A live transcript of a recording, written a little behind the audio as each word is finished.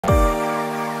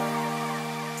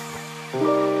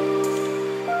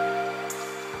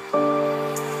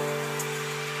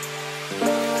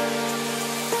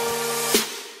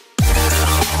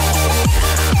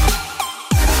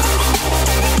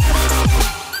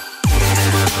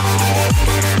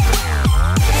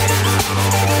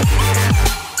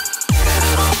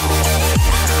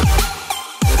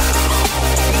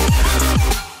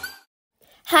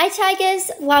Tigers,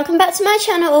 welcome back to my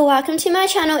channel, or welcome to my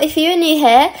channel if you're new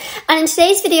here. And in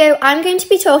today's video I'm going to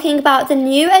be talking about the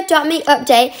new Adopt Me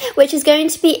update, which is going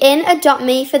to be in Adopt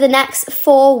Me for the next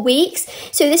 4 weeks.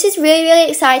 So this is really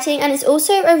exciting, and it's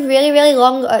also a really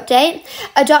long update.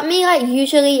 Adopt Me,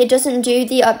 usually it doesn't do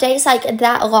the updates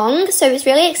that long, so it's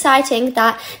really exciting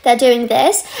that they're doing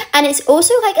this. And it's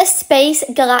also a space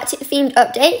galactic themed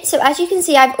update. So as you can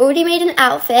see, I've already made an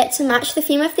outfit to match the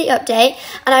theme of the update,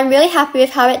 and I'm really happy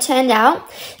with how it turned out.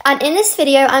 And in this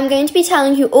video I'm going to be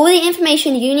telling you all the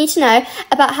information you need to know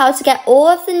about how to get all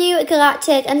of the new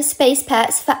galactic and space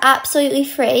pets for absolutely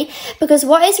free, because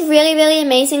what is really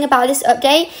amazing about this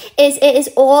update is it is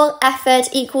all effort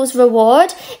equals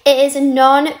reward. It is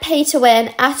non-pay to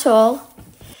win at all.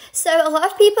 So a lot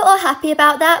of people are happy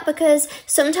about that, because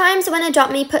sometimes when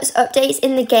Adopt Me puts updates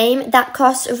in the game that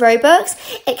cost Robux,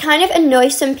 it kind of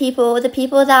annoys some people, the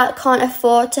people that can't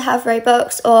afford to have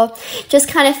Robux or just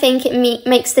kind of think it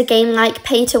makes the game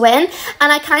pay to win.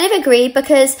 And I kind of agree,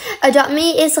 because Adopt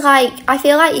Me is I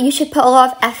feel like you should put a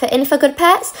lot of effort in for good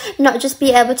pets, not just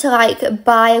be able to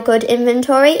buy a good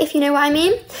inventory, if you know what I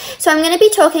mean. So I'm going to be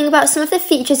talking about some of the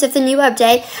features of the new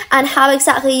update and how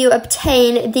exactly you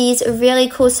obtain these really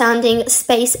cool sounding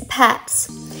space pets.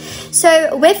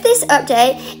 So with this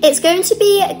update, it's going to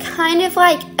be kind of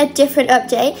a different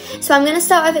update. So I'm going to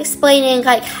start with explaining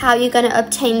how you're going to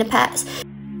obtain the pets.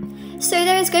 So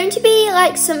there is going to be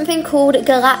something called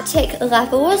galactic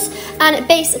levels, and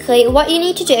basically what you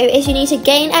need to do is you need to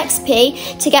gain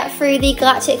XP to get through the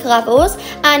galactic levels,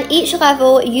 and each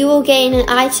level you will gain an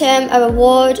item, a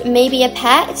reward, maybe a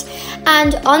pet.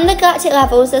 And on the galactic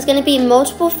levels there's going to be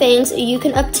multiple things you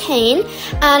can obtain,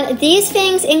 and these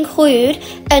things include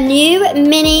a new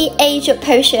mini age up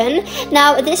potion.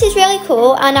 Now this is really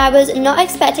cool, and I was not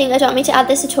expecting Adopt Me to add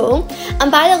this at all, and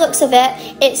by the looks of it,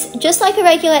 it's just like a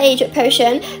regular age up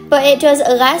potion, but it does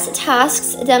less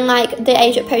tasks than the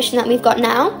age up potion that we've got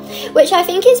now, which I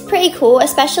think is pretty cool,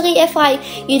 especially if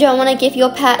you don't want to give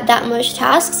your pet that much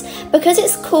tasks. Because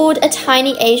it's called a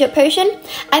tiny age up potion,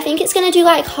 I think it's going to do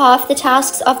half the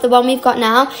tasks of the one we've got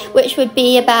now, which would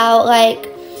be about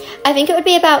I think it would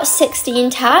be about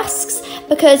 16 tasks,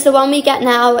 because the one we get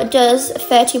now does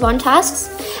 31 tasks.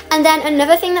 And then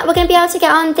another thing that we're going to be able to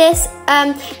get on this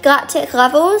galactic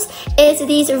levels is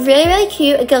these really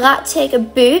cute galactic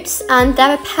boots, and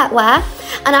they're a pet wear.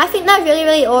 And I think they're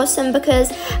really awesome,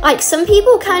 because some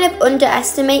people kind of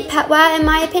underestimate pet wear in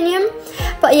my opinion.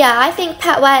 But yeah, I think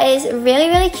pet wear is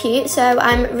really cute, so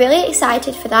I'm really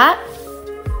excited for that.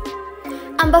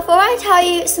 And before I tell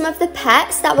you some of the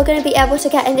pets that we're going to be able to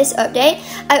get in this update,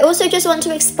 I also just want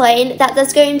to explain that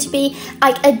there's going to be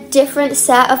a different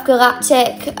set of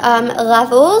galactic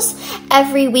levels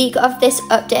every week of this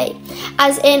update.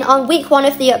 As in, on week 1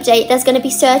 of the update, there's going to be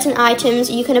certain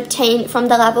items you can obtain from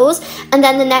the levels, and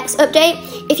then the next update,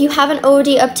 if you haven't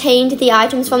already obtained the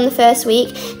items from the first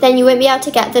week, then you won't be able to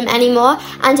get them anymore,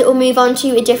 and it will move on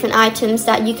to different items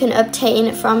that you can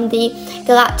obtain from the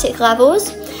galactic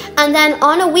levels. And then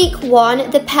on week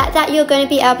 1, the pet that you're going to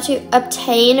be able to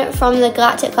obtain from the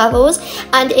galactic levels,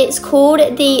 and it's called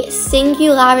the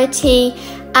Singularity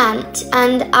Ant.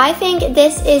 And I think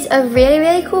this is a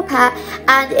really cool pet,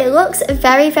 and it looks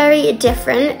very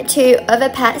different to other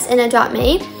pets in Adopt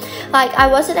Me. I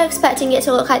wasn't expecting it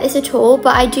to look like this at all,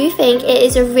 but I do think it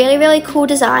is a really cool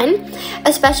design,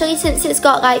 especially since it's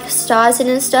got stars in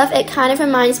and stuff. It kind of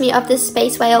reminds me of the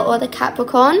space whale or the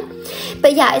Capricorn.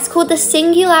 But yeah, it's called the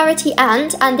Singularity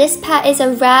Ant, and this pet is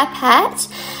a rare pet.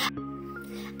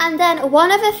 And then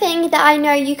one other thing that I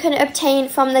know you can obtain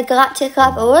from the galactic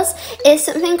levels is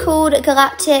something called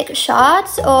galactic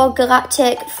shards or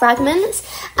galactic fragments,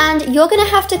 and you're going to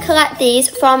have to collect these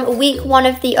from week 1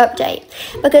 of the update,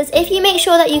 because if you make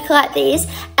sure that you collect these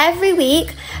every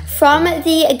week from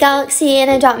the galaxy in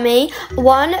Adopt Me,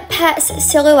 one pet's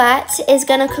silhouette is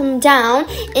going to come down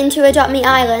into Adopt Me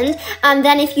Island, and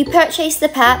then if you purchase the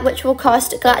pet, which will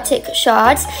cost galactic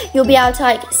shards, you'll be able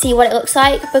to see what it looks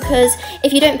like, because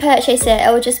if you don't purchase it,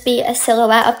 it will just be a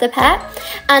silhouette of the pet.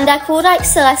 And they're called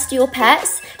celestial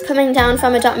pets coming down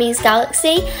from Adopt Me's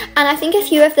galaxy, and I think a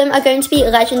few of them are going to be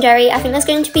legendary. I think there's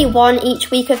going to be 1 each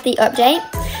week of the update,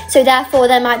 so therefore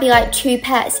there might be 2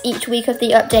 pets each week of the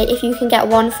update if you can get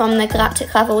 1 from the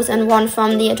galactic levels and 1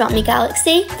 from the Adopt Me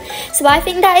galaxy. So I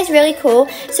think that is really cool,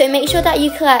 so make sure that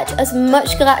you collect as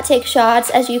much galactic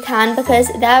shards as you can, because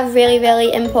they're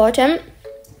really important.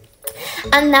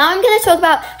 And now I'm going to talk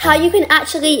about how you can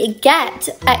actually get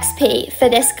XP for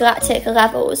this galactic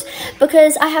levels,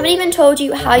 because I haven't even told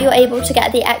you how you're able to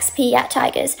get the XP yet,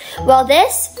 Tigers. Well,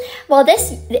 this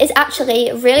is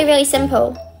actually really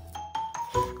simple.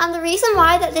 And the reason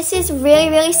why that this is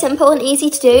really simple and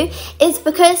easy to do is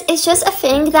because it's just a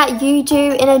thing that you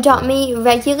do in Adopt Me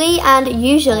regularly and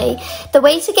usually. The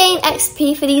way to gain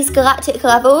XP for these galactic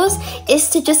levels is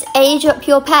to just age up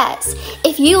your pets.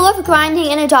 If you love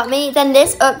grinding in Adopt Me, then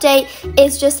this update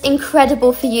is just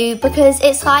incredible for you because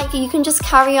it's like you can just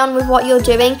carry on with what you're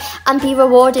doing and be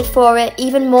rewarded for it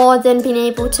even more than being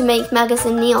able to make megas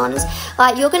and neons.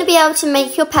 Like, you're going to be able to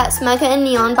make your pets mega and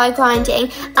neon by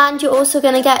grinding, and you're also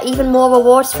going to get even more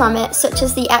rewards from it, such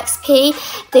as the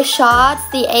XP, the shards,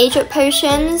 the age up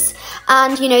potions,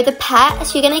 and you know, the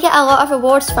pets. You're going to get a lot of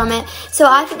rewards from it. So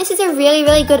I think this is a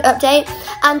really good update,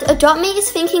 and Adopt Me is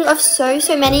thinking of so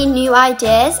many new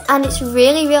ideas, and it's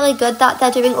really good that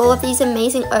they're doing all of these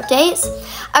amazing updates.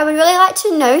 I would really like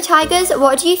to know, Tigers,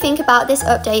 what do you think about this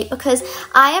update? Because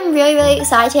I am really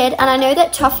excited, and I know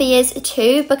that Toffee is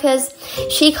too, because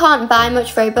she can't buy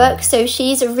much Robux, so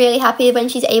she's really happy when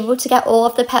she's able to get all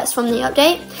of the pets from the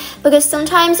update. Because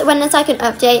sometimes when there's like an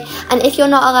update, and if you're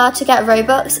not allowed to get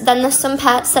Robux, then there's some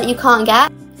pets that you can't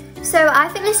get. So I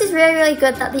think this is really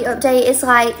good that the update is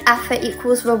like effort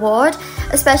equals reward,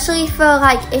 especially for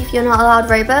like if you're not allowed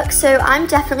Robux. So I'm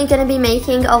definitely going to be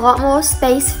making a lot more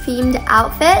space themed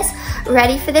outfits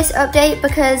ready for this update,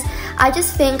 because I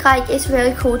just think like it's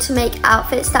really cool to make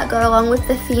outfits that go along with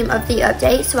the theme of the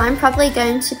update. So I'm probably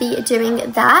going to be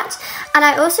doing that. And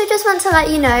I also just want to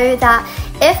let you know that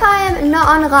if I am not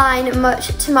online much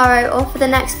tomorrow or for the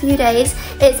next few days,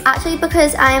 it's actually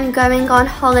because I am going on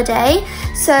holiday.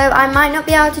 So I might not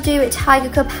be able to do a Tiger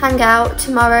Cub hangout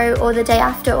tomorrow or the day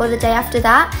after or the day after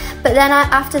that. But then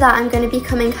after that, I'm going to be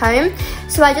coming home.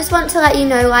 So I just want to let you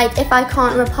know, like, if I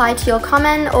can't reply to your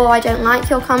comment or I don't like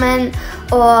your comment,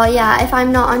 or yeah, if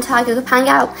I'm not on Tiger Cub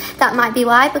hangout, that might be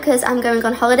why, because I'm going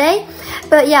on holiday.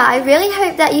 But yeah, I really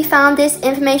hope that you found this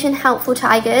information helpful,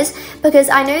 Tigers, because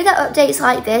I know that updates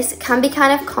like this can be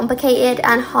kind of complicated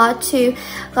and hard to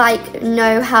like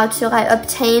know how to like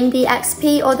obtain the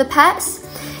XP or the pets.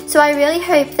 So I really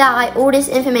hope that like all this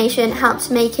information helps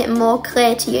make it more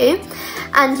clear to you.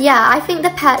 And yeah, I think the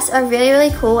pets are really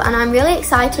cool, and I'm really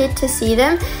excited to see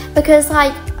them, because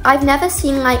like I've never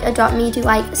seen like Adopt Me do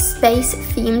like space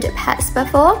themed pets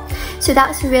before. So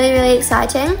that's really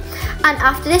exciting. And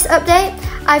after this update,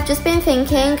 I've just been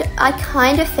thinking, I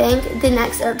kind of think the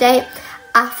next update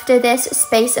after this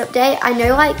space update, I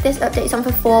know like this update's on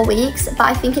for 4 weeks, but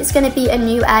I think it's going to be a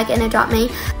new egg in Adopt Me.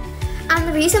 And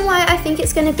the reason why I think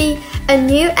it's going to be a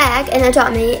new egg in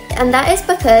Adopt Me, and that is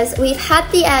because we've had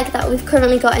the egg that we've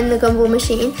currently got in the gumball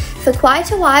machine for quite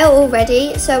a while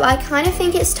already. So I kind of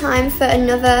think it's time for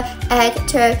another egg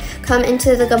to come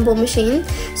into the gumball machine.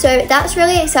 So that's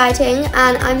really exciting,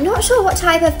 and I'm not sure what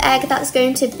type of egg that's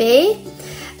going to be.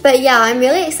 But yeah, I'm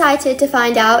really excited to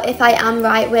find out if I am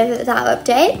right with that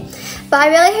update. But I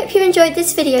really hope you enjoyed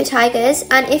this video, Tigers,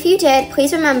 and if you did,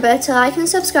 please remember to like and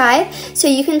subscribe so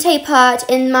you can take part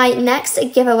in my next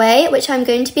giveaway, which I'm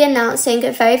going to be announcing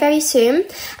very soon,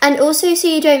 and also so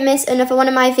you don't miss another one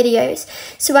of my videos.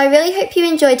 So I really hope you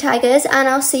enjoyed, Tigers, and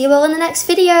I'll see you all in the next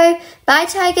video. Bye,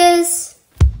 Tigers!